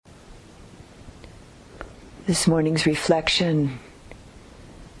This morning's reflection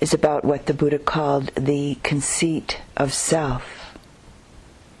is about what the Buddha called the conceit of self.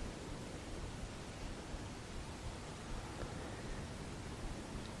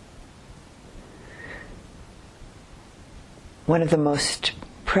 One of the most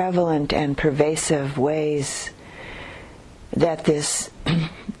prevalent and pervasive ways that this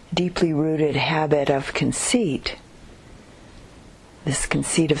deeply rooted habit of conceit, this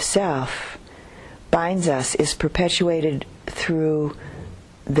conceit of self, binds us is perpetuated through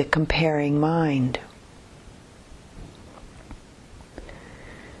the comparing mind.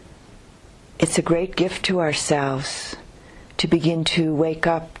 It's a great gift to ourselves to begin to wake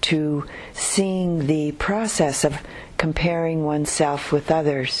up to seeing the process of comparing oneself with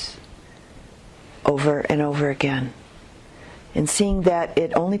others over and over again, and seeing that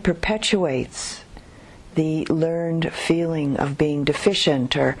it only perpetuates the learned feeling of being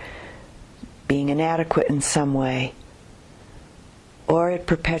deficient or being inadequate in some way, or it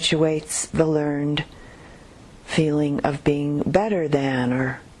perpetuates the learned feeling of being better than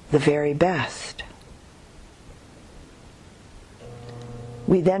or the very best.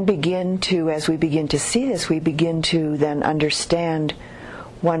 We then begin to, as we begin to see this, we begin to then understand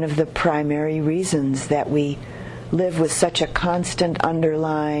one of the primary reasons that we live with such a constant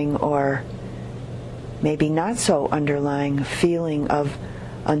underlying, or maybe not so underlying, feeling of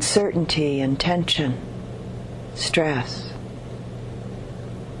uncertainty and tension, stress.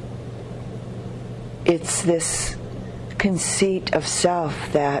 It's this conceit of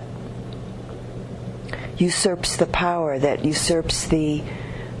self that usurps the power, that usurps the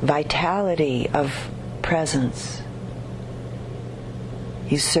vitality of presence,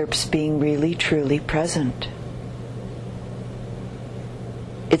 usurps being really truly present.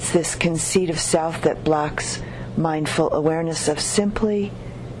 It's this conceit of self that blocks mindful awareness of simply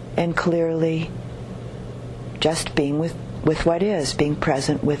and clearly just being with what is, being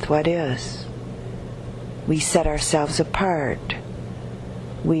present with what is. We set ourselves apart.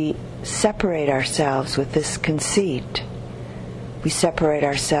 We separate ourselves with this conceit. We separate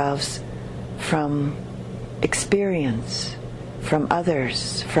ourselves from experience, from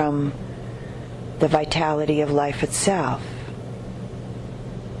others, from the vitality of life itself.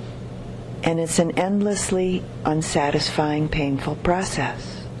 And it's an endlessly unsatisfying, painful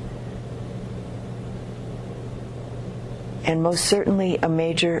process. And most certainly a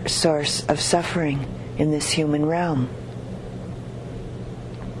major source of suffering in this human realm.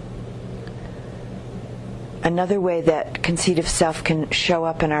 Another way that conceit of self can show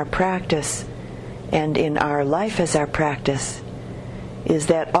up in our practice and in our life as our practice is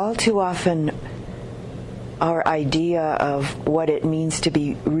that all too often our idea of what it means to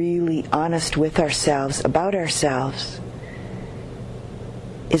be really honest with ourselves, about ourselves,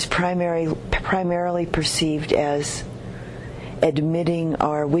 is primarily perceived as admitting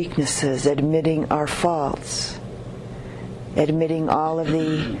our weaknesses, admitting our faults, admitting all of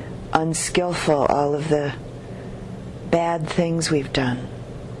the unskillful, all of the bad things we've done.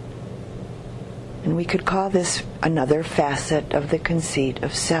 And we could call this another facet of the conceit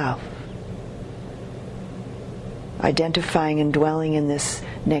of self. Identifying and dwelling in this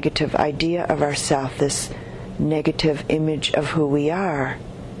negative idea of ourself, this negative image of who we are,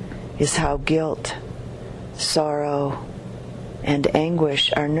 is how guilt, sorrow, and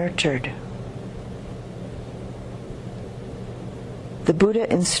anguish are nurtured. The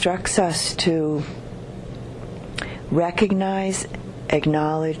Buddha instructs us to recognize,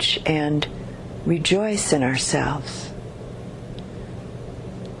 acknowledge, and rejoice in ourselves.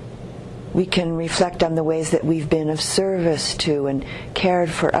 We can reflect on the ways that we've been of service to and cared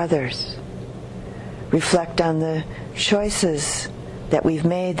for others. Reflect on the choices that we've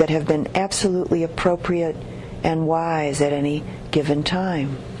made that have been absolutely appropriate and wise at any given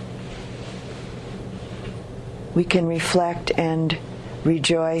time. We can reflect and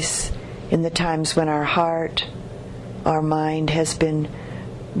rejoice in the times when our heart, our mind has been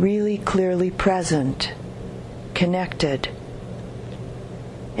really clearly present, connected,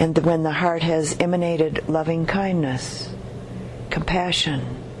 and when the heart has emanated loving kindness, compassion,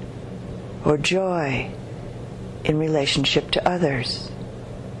 or joy in relationship to others.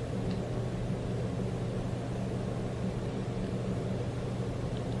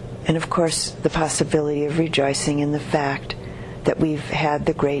 And of course, the possibility of rejoicing in the fact that we've had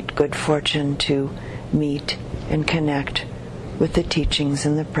the great good fortune to meet and connect with the teachings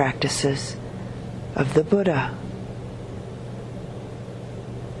and the practices of the Buddha,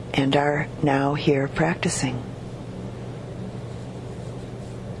 and are now here practicing.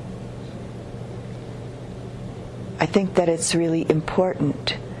 I think that it's really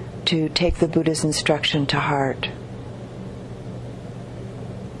important to take the Buddha's instruction to heart.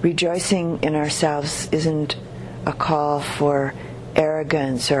 Rejoicing in ourselves isn't a call for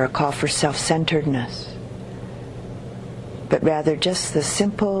arrogance or a call for self-centeredness, but rather just the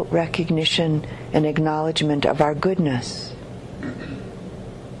simple recognition and acknowledgement of our goodness,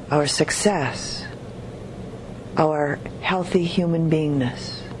 our success, our healthy human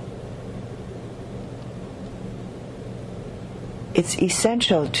beingness. It's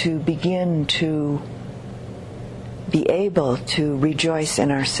essential to begin to be able to rejoice in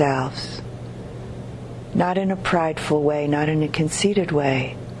ourselves, not in a prideful way, not in a conceited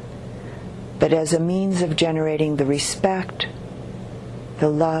way, but as a means of generating the respect, the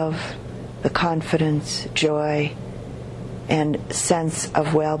love, the confidence, joy, and sense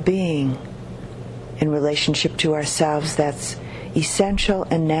of well-being in relationship to ourselves that's essential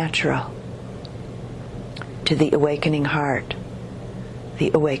and natural to the awakening heart,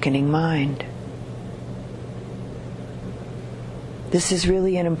 the awakening mind. This is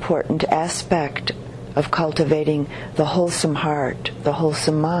really an important aspect of cultivating the wholesome heart, the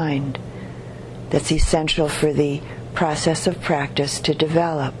wholesome mind, that's essential for the process of practice to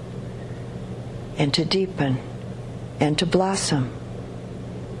develop and to deepen and to blossom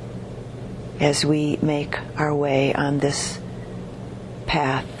as we make our way on this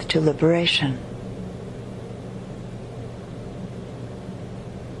path to liberation.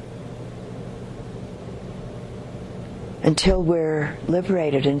 Until we're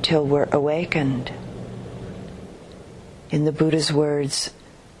liberated, until we're awakened, in the Buddha's words,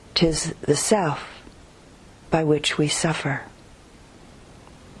 'tis the self by which we suffer.